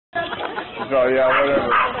so yeah,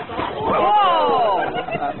 whatever. Whoa!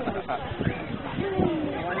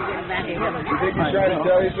 You think he's trying to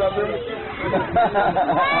tell you something?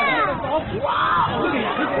 Wow!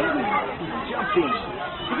 He's jumping.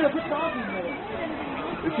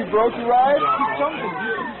 Is he broke to ride? He's jumping.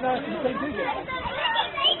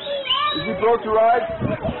 Is he broke to ride?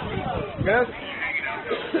 Miss?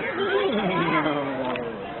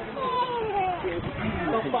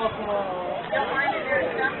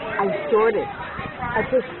 I sorted. I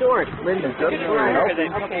just sort, Linda. That's right. Okay.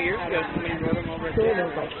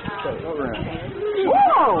 Over him.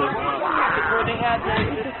 Whoa! Where they had the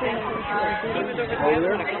thing. He was over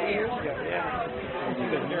there a couple years ago, yeah.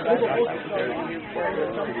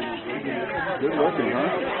 Good looking,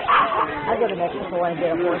 huh? I go to Mexico and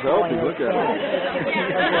get a horse. Healthy, look at him.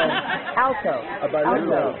 Alto.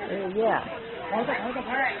 Alto. Yeah.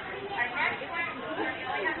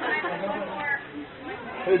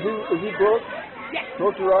 Hey, is he broke? Yes.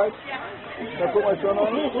 Broke to ride? Can I put my son on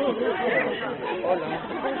him?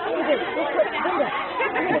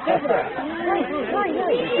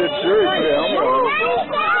 He said sure, he put a helmet on.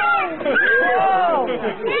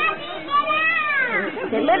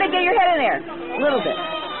 Okay, Linda, get your head in there. A little bit.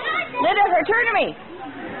 Linda, return to me.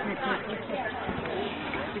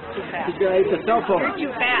 It's a cell phone.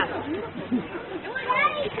 You're too fast.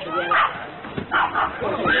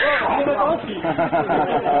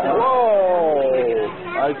 Whoa!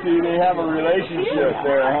 I see they have a relationship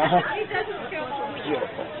there, huh?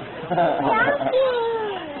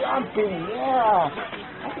 Jumping, yeah.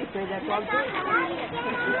 I can say that dog too.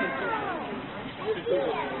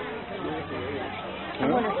 I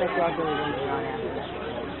wonder if that dog really runs around after that.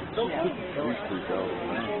 He's freaked out.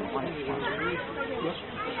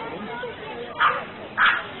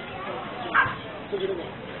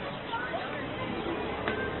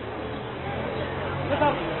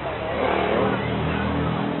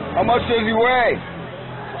 How much does he weigh?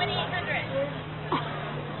 2,800.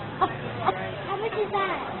 How much is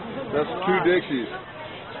that? That's 2 Dixies.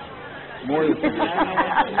 More than 2 Dixies.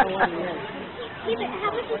 How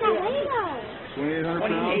much does that weigh though? 2,800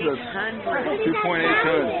 pounds? That's 2.8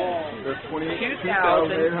 tons. That's 2,000.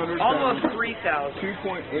 2,800 pounds. Almost 3,000.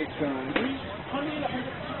 2.8 tons.